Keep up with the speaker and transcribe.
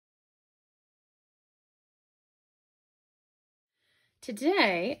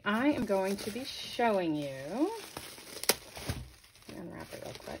Today, I am going to be showing you, let me unwrap it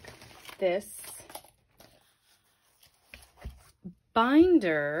real quick, this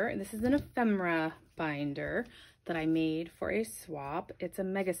binder. This is an ephemera binder that I made for a swap. It's a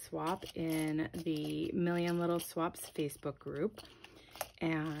mega swap in the Million Little Swaps Facebook group.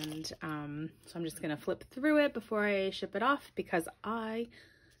 And so I'm just going to flip through it before I ship it off because I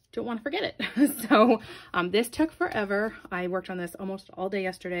don't want to forget it. So this took forever. I worked on this almost all day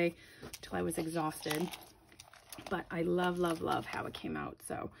yesterday until I was exhausted, but I love, love, love how it came out.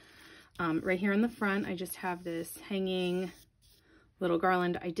 So right here in the front, I just have this hanging little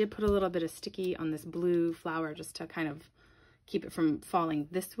garland. I did put a little bit of sticky on this blue flower just to kind of keep it from falling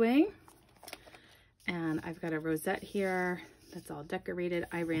this way. And I've got a rosette here that's all decorated.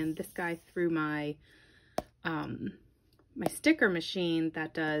 I ran this guy through my my sticker machine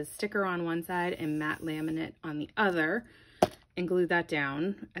that does sticker on one side and matte laminate on the other, and glued that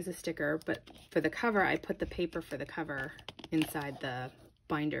down as a sticker. But for the cover, I put the paper for the cover inside the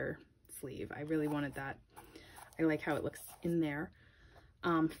binder sleeve. I really wanted that. I like how it looks in there.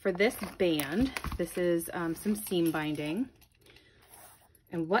 For this band, this is some seam binding.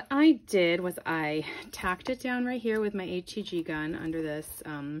 And what I did was I tacked it down right here with my ATG gun under this.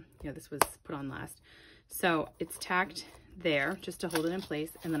 This was put on last. So it's tacked there just to hold it in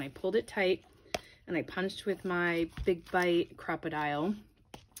place. And then I pulled it tight and I punched with my Big Bite Crocodile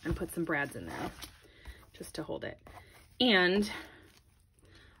and put some brads in there just to hold it. And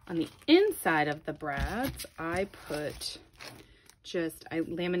on the inside of the brads, I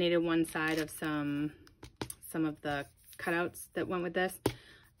laminated one side of some of the cutouts that went with this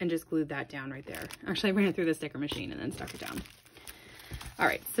and just glued that down right there. Actually, I ran it through the sticker machine and then stuck it down. All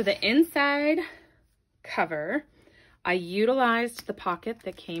right, so the inside cover, I utilized the pocket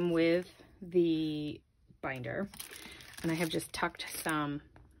that came with the binder, and I have just tucked some,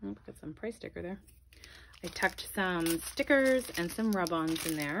 oh, got some price sticker there. I tucked some stickers and some rub-ons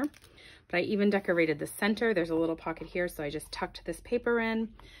in there, but I even decorated the center. There's a little pocket here, so I just tucked this paper in,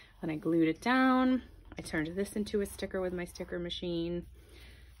 and I glued it down. I turned this into a sticker with my sticker machine.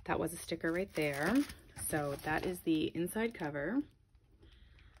 That was a sticker right there. So that is the inside cover.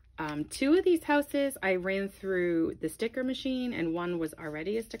 Two of these houses I ran through the sticker machine, and one was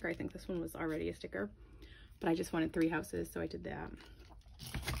already a sticker. I think this one was already a sticker, but I just wanted 3 houses, so I did that.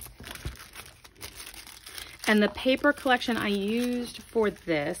 And the paper collection I used for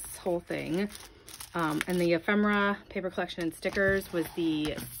this whole thing, and the ephemera paper collection and stickers, was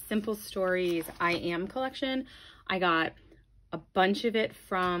the Simple Stories I Am collection. I got a bunch of it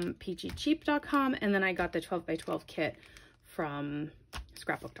from peachycheap.com, and then I got the 12x12 kit from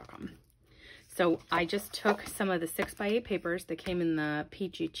scrapbook.com. So I just took some of the 6x8 papers that came in the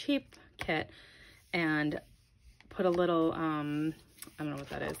Peachy Cheap kit and put a little, I don't know what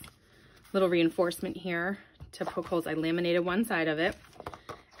that is, little reinforcement here to poke holes. I laminated one side of it,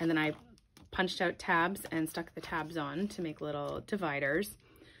 and then I punched out tabs and stuck the tabs on to make little dividers.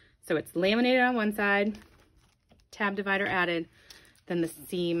 So it's laminated on one side, tab divider added, then the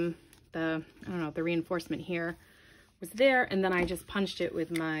seam, the reinforcement here was there, and then I just punched it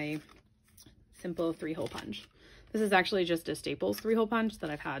with my simple 3-hole punch. This is actually just a Staples 3-hole punch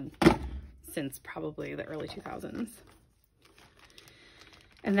that I've had since probably the early 2000s.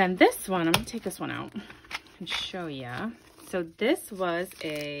 And then this one, I'm gonna take this one out and show you. So this was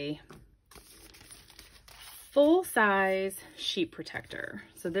a full-size sheet protector.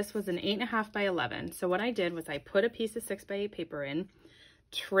 So this was an 8.5 by 11. So what I did was I put a piece of 6x8 paper in,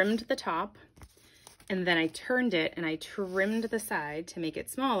 trimmed the top, and then I turned it and I trimmed the side to make it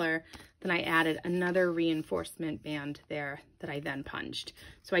smaller. Then I added another reinforcement band there that I then punched.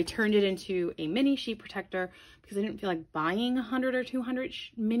 So I turned it into a mini sheet protector because I didn't feel like buying 100 or 200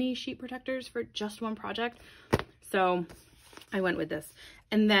 mini sheet protectors for just one project. So I went with this.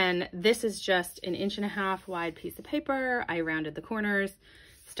 And then this is just an 1.5 inch wide piece of paper. I rounded the corners,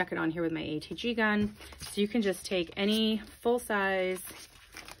 stuck it on here with my ATG gun. So you can just take any full-size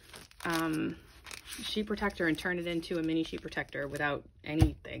sheet protector and turn it into a mini sheet protector without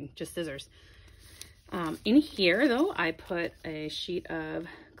anything, just scissors. In here though, I put a sheet of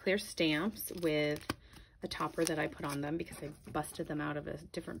clear stamps with a topper that I put on them because I busted them out of a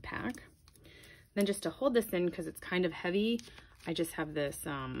different pack. Then just to hold this in, because it's kind of heavy, I just have this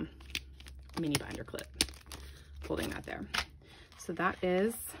mini binder clip holding that there. So that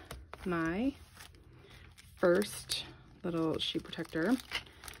is my first little sheet protector,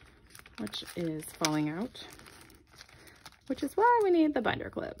 which is falling out, which is why we need the binder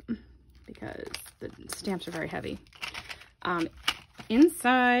clip, because the stamps are very heavy.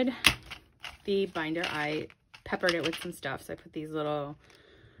 Inside the binder, I peppered it with some stuff. So I put these little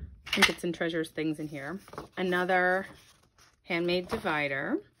trinkets and treasures things in here. Another handmade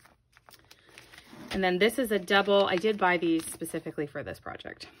divider. And then this is a double. I did buy these specifically for this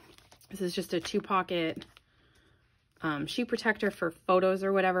project. This is just a 2-pocket sheet protector for photos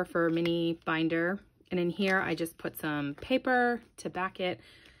or whatever, for a mini binder. And in here, I just put some paper to back it.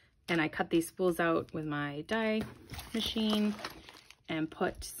 And I cut these spools out with my die machine and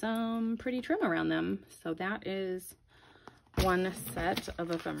put some pretty trim around them. So that is one set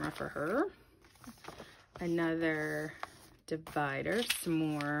of ephemera for her. Another divider, some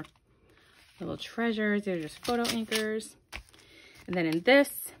more little treasures. They're just photo anchors. And then in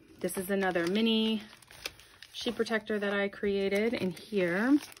this is another mini sheet protector that I created. In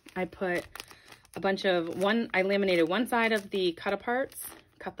here, I put a bunch of I laminated one side of the cut aparts,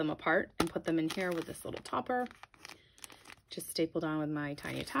 cut them apart, and put them in here with this little topper. Just stapled on with my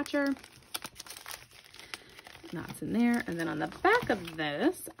tiny attacher. That's in there. And then on the back of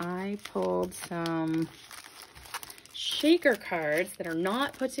this, I pulled some shaker cards that are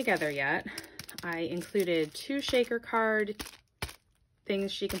not put together yet. I included 2 shaker card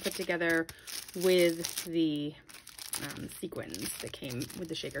things she can put together with the sequins that came with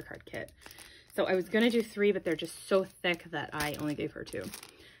the shaker card kit. So I was going to do 3, but they're just so thick that I only gave her 2.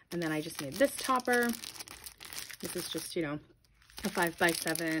 And then I just made this topper. This is just, you know, a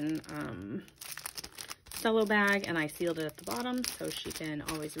 5x7 cello bag, and I sealed it at the bottom so she can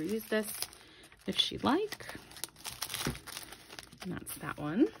always reuse this if she'd like. And that's that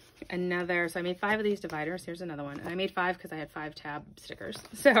one. Another, so I made 5 of these dividers. Here's another one. And I made 5 because I had 5 tab stickers.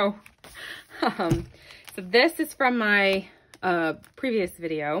 So, so this is from my previous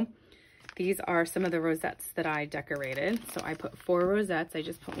video. These are some of the rosettes that I decorated. So I put 4 rosettes. I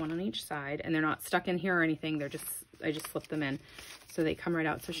just put one on each side, and they're not stuck in here or anything. They're just, I just slip them in so they come right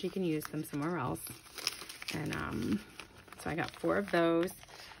out so she can use them somewhere else. And so I got 4 of those.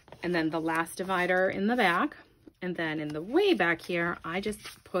 And then the last divider in the back. And then in the way back here, I just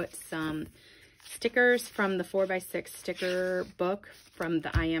put some stickers from the 4x6 sticker book from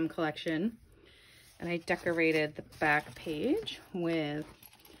the I Am collection. And I decorated the back page with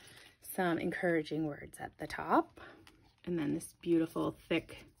some encouraging words at the top. And then this beautiful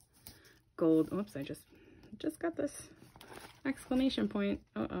thick gold, oops, I just got this exclamation point.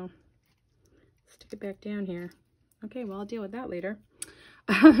 Uh-oh. Stick it back down here. Okay, well, I'll deal with that later.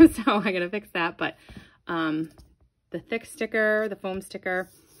 So I gotta fix that, but the thick sticker, the foam sticker,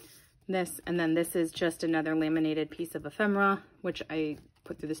 this, and then this is just another laminated piece of ephemera, which I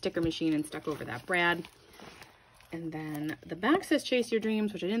put through the sticker machine and stuck over that brad. And then the back says Chase Your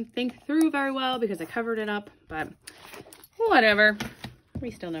Dreams, which I didn't think through very well because I covered it up, but whatever.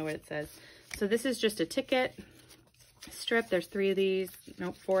 We still know what it says. So this is just a ticket strip. There's 3 of these,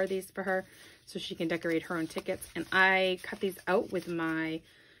 no, 4 of these for her, so she can decorate her own tickets. And I cut these out with my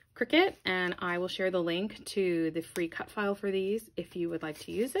Cricut, and I will share the link to the free cut file for these if you would like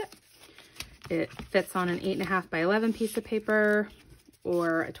to use it. It fits on an 8.5 by 11 piece of paper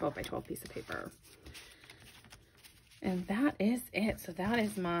or a 12 by 12 piece of paper. And that is it. So that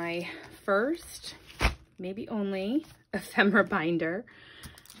is my first, maybe only, ephemera binder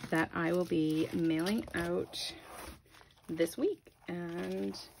that I will be mailing out this week.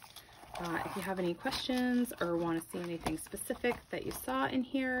 And if you have any questions or want to see anything specific that you saw in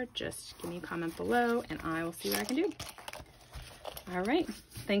here, just give me a comment below and I will see what I can do. All right.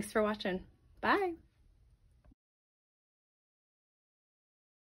 Thanks for watching. Bye.